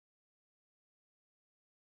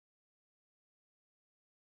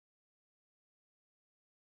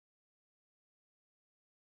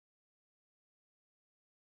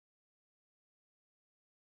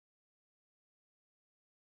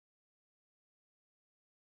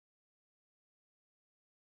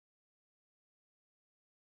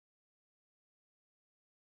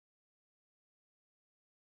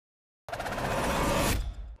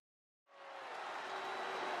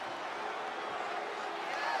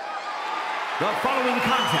The following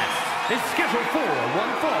contest is scheduled for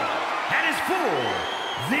one fall and is for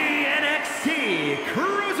the NXT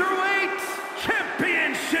Cruiserweight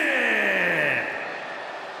Championship.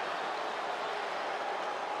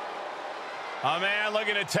 A man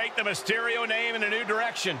looking to take the Mysterio name in a new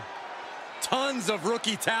direction. Tons of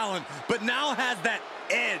rookie talent, but now has that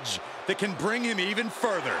edge that can bring him even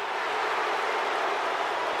further.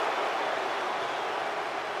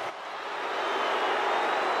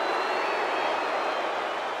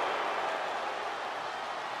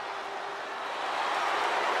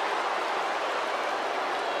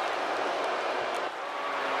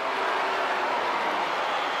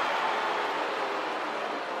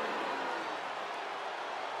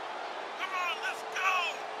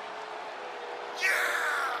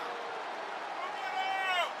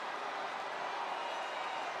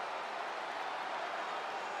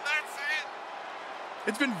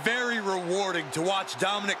 It's been very rewarding to watch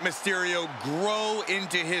Dominik Mysterio grow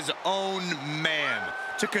into his own man,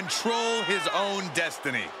 to control his own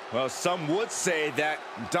destiny. Well, some would say that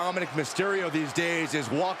Dominik Mysterio these days is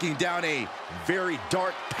walking down a very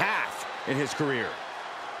dark path in his career.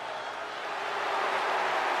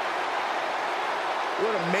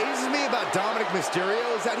 What amazes me about Dominik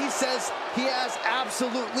Mysterio is that he says he has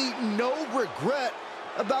absolutely no regret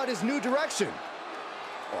about his new direction.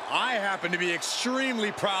 Well, I happen to be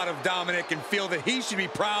extremely proud of Dominik and feel that he should be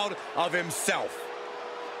proud of himself.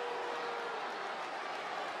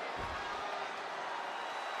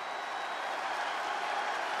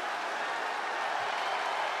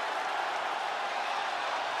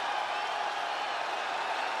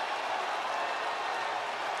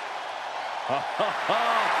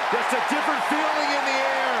 Just a different feeling in the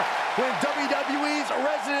air when WWE's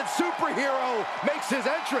resident superhero makes his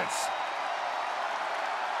entrance.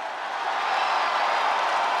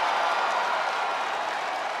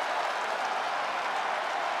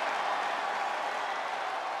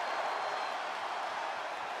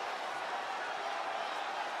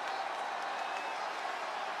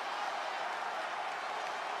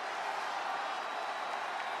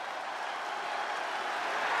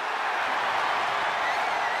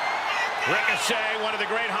 Ricochet, one of the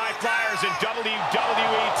great high flyers in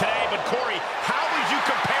WWE today. But Corey, how would you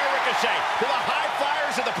compare Ricochet to the high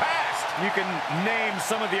flyers of the past? You can name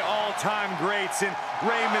some of the all-time greats in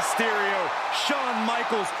Rey Mysterio, Shawn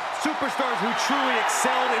Michaels, superstars who truly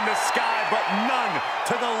excelled in the sky, but none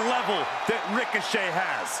to the level that Ricochet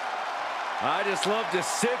has. I just love to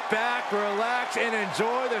sit back, relax, and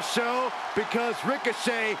enjoy the show because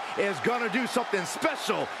Ricochet is going to do something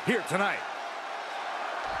special here tonight.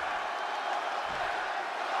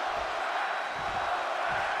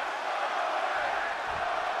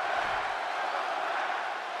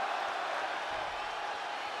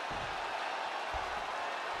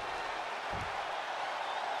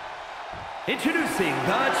 Introducing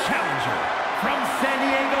the challenger from San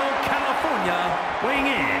Diego, California, weighing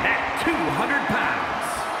in at 200 pounds,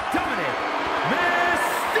 Dominik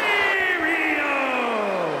Mysterio!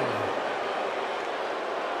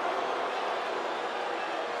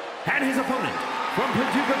 And his opponent from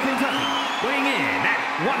Paducah, Kentucky, weighing in at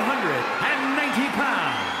 190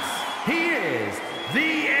 pounds, he is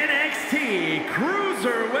the NXT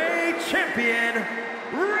Cruiserweight Champion,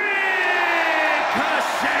 Ricochet!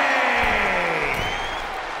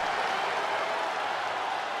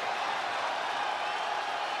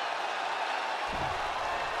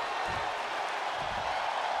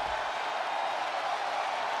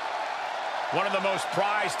 One of the most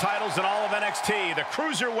prized titles in all of NXT, the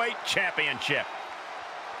Cruiserweight Championship.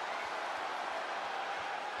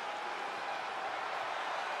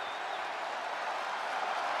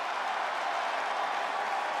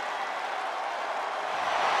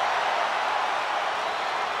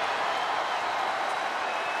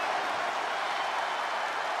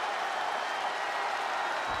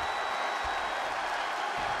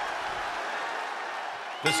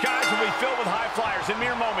 The skies will be filled with high flyers in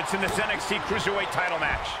mere moments in this NXT Cruiserweight title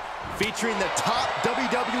match. Featuring the top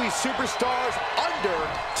WWE superstars under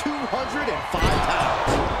 205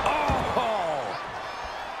 pounds. Oh!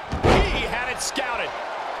 He had it scouted.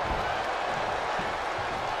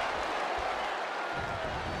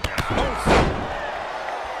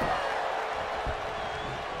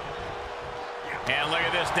 And look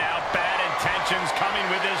at this now. Bad intentions coming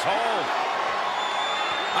with this hold.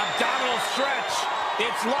 Abdominal stretch.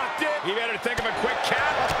 It's locked in. You better think of a quick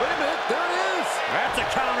count. Wait a minute, there it is. That's a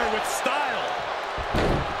counter with style.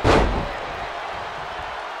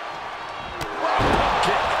 Wow,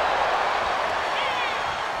 kick.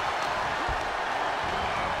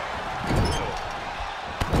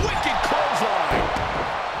 Wicked clothesline.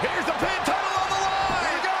 Here's the pin, title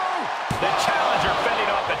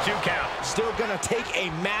to take a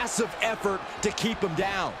massive effort to keep him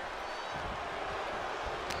down.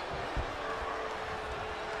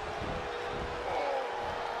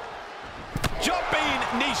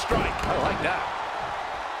 Jumping knee strike. I like that.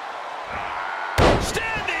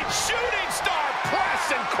 Standing shooting star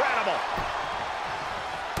press. Incredible.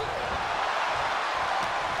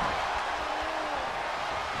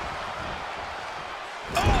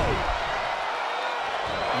 Oh!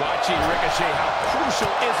 Watching Ricochet, how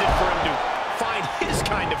crucial is it for him to find his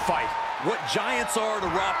kind of fight? What giants are to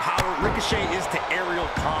raw power, Ricochet is to aerial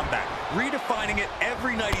combat. Redefining it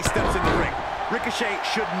every night he steps in the ring. Ricochet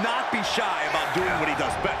should not be shy about doing what he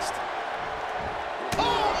does best.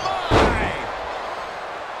 Oh my!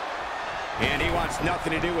 And he wants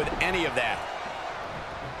nothing to do with any of that.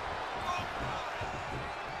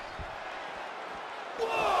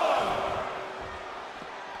 Whoa!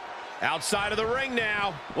 Outside of the ring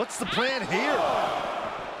now. What's the plan here?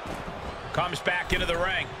 Comes back into the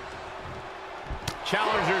ring.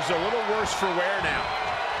 Challenger's a little worse for wear now.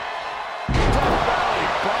 Cover!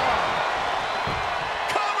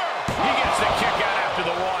 He gets the kick out after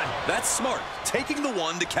the one. That's smart, taking the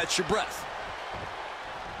one to catch your breath.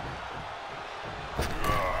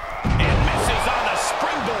 And misses on the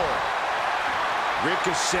springboard.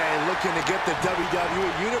 Ricochet looking to get the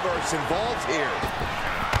WWE Universe involved here.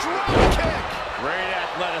 Drop kick. Great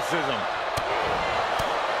athleticism.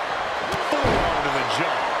 Forearm to the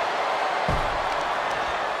jump.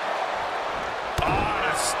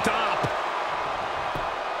 Stop.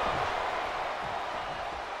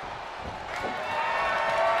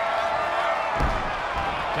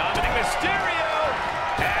 Dominik Mysterio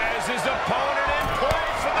has his opponent in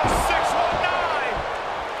place for the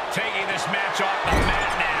 619. Taking this match off the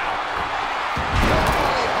mat now.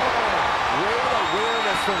 Great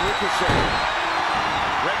awareness from Ricochet.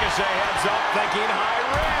 Ricochet heads up thinking high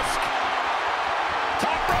risk.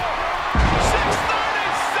 Top rope. 630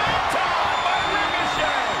 senton by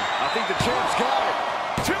Ricochet. I think the champ's got it.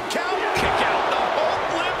 2 count, kick out. The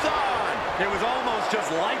hope lives on. It was almost just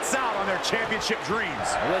lights out on their championship dreams.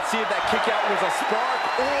 Let's see if that kick out was a spark,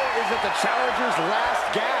 or is it the challenger's last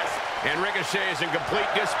gasp? And Ricochet is in complete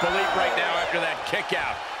disbelief right now after that kick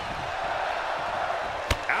out.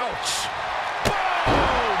 Ouch.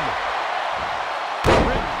 Boom!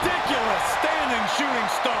 Ridiculous standing shooting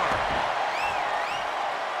star.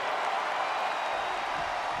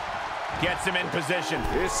 Gets him in position.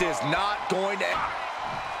 This is not going to...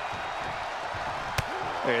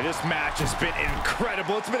 Hey, this match has been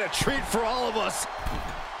incredible. It's been a treat for all of us.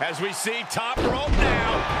 As we see top rope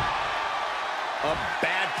now. A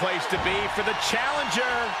bad place to be for the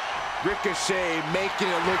challenger. Ricochet making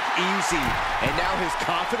it look easy, and now his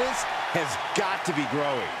confidence has got to be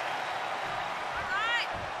growing.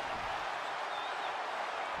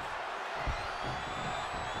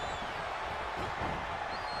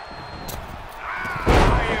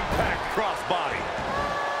 High impact crossbody.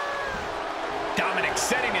 Dominik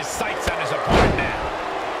setting his sights on his opponent now.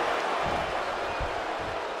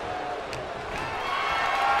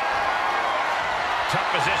 Tough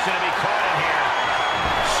position to be caught in here.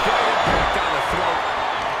 Straight impact on the throat.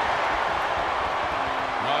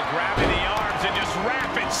 Oh, grabbing the arms and just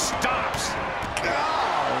rapid stops.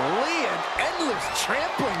 Golly, an endless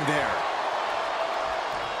trampling there.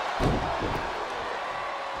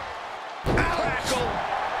 Crackle,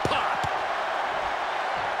 pop.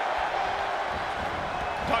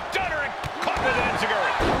 Tucked under and caught with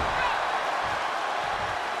enziguri.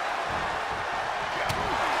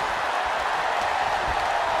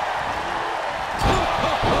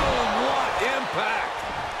 What impact!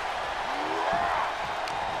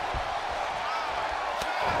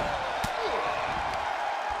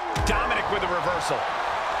 Dominik with a reversal.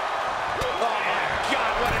 Oh my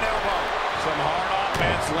God, what an elbow. Some hard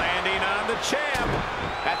offense landing on the champ.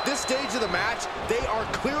 At this stage of the match, they are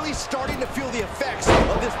clearly starting to feel the effects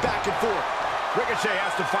of this back and forth. Ricochet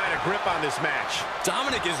has to find a grip on this match.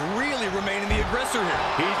 Dominik is really remaining the aggressor here.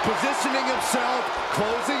 He's positioning himself,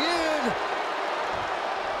 closing in.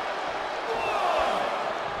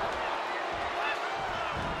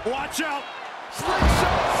 Watch out!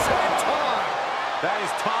 Slingshot senton. That is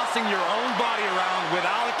tossing your own body around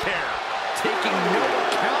without a care. Taking no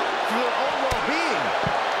account for their own well-being.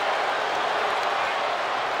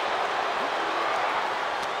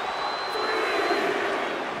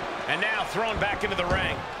 And now thrown back into the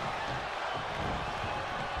ring.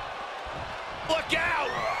 Look out!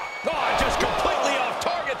 Oh, just completely off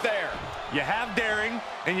target there. You have daring,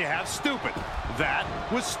 and you have stupid. That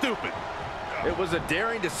was stupid. It was a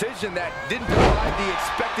daring decision that didn't provide the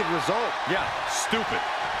expected result. Yeah, stupid.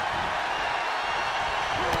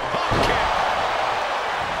 Hop kick.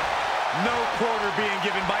 No quarter being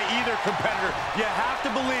given by either competitor. You have to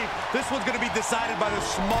believe this one's going to be decided by the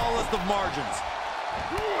smallest of margins.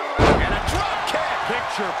 And a drop kick.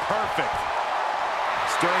 Picture perfect.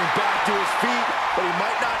 Staring back to his feet, but he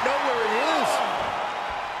might not know where he is.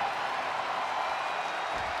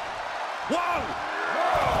 Whoa!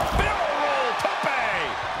 Barrel roll tope!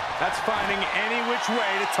 That's finding any which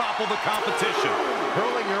way to topple the competition.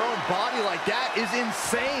 Hurling your own body like that is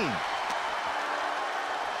insane.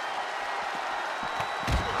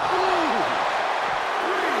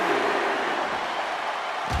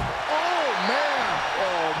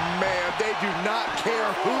 They do not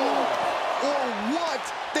care who or what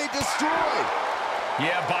they destroy.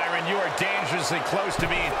 Yeah, Byron, you are dangerously close to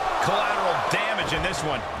being collateral damage in this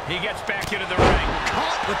one. He gets back into the ring.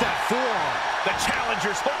 Caught with that forearm. The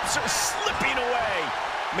challenger's hopes are slipping away.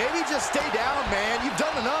 Maybe just stay down, man. You've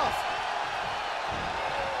done enough.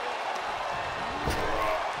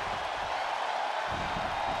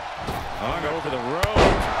 On over the road.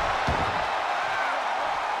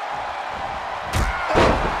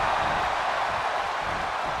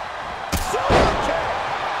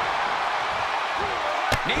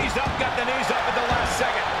 Knees up, got the knees up at the last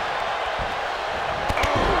second.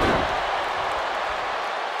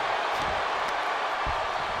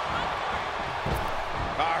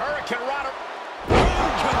 A Hurricane Rana.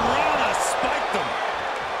 Hurricane Rana spiked him.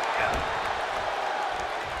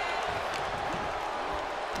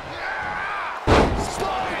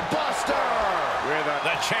 Spine buster. Where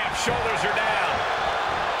the champ's shoulders are down.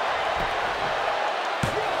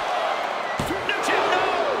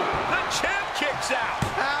 The champ kicks out.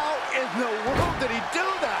 How in the world did he do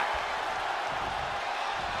that?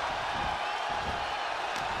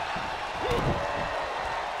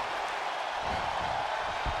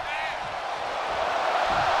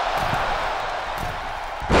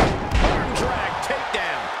 Arm drag,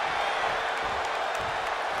 takedown.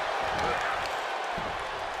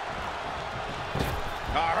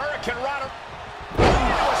 A Hurricane Rana.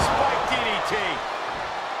 Into a spike DDT.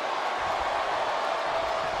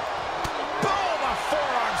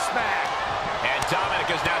 Forearm smack. And Dominik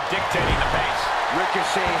is now dictating the pace.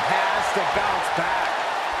 Ricochet has to bounce back.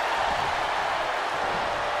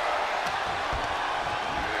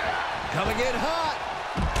 Coming in hot.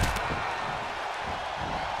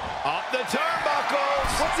 Up the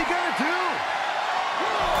turnbuckles. What's he gonna do?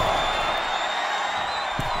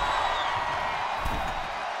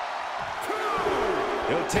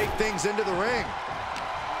 He'll take things into the ring.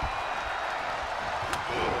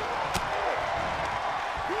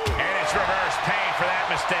 And it's reverse pain for that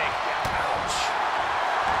mistake. Ouch.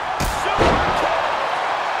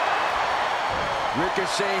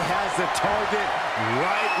 Ricochet has the target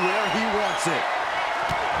right where he wants it.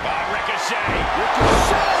 Ricochet.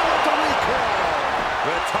 Ricochet with the recoil.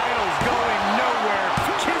 The title's going nowhere.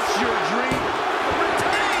 Kiss your dream.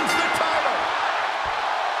 Retains the title.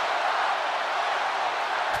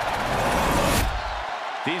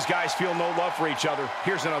 These guys feel no love for each other.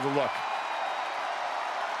 Here's another look.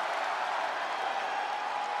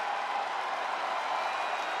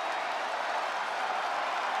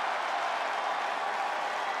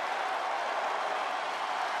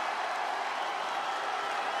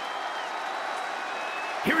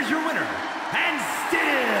 Here is your winner, and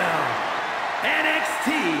still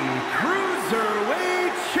NXT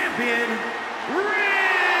Cruiserweight Champion, Ricochet!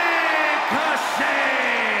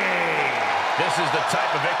 This is the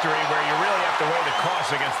type of victory where you really have to weigh the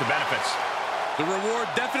costs against the benefits. The reward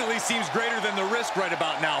definitely seems greater than the risk right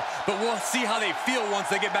about now, but we'll see how they feel once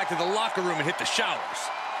they get back to the locker room and hit the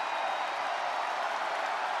showers.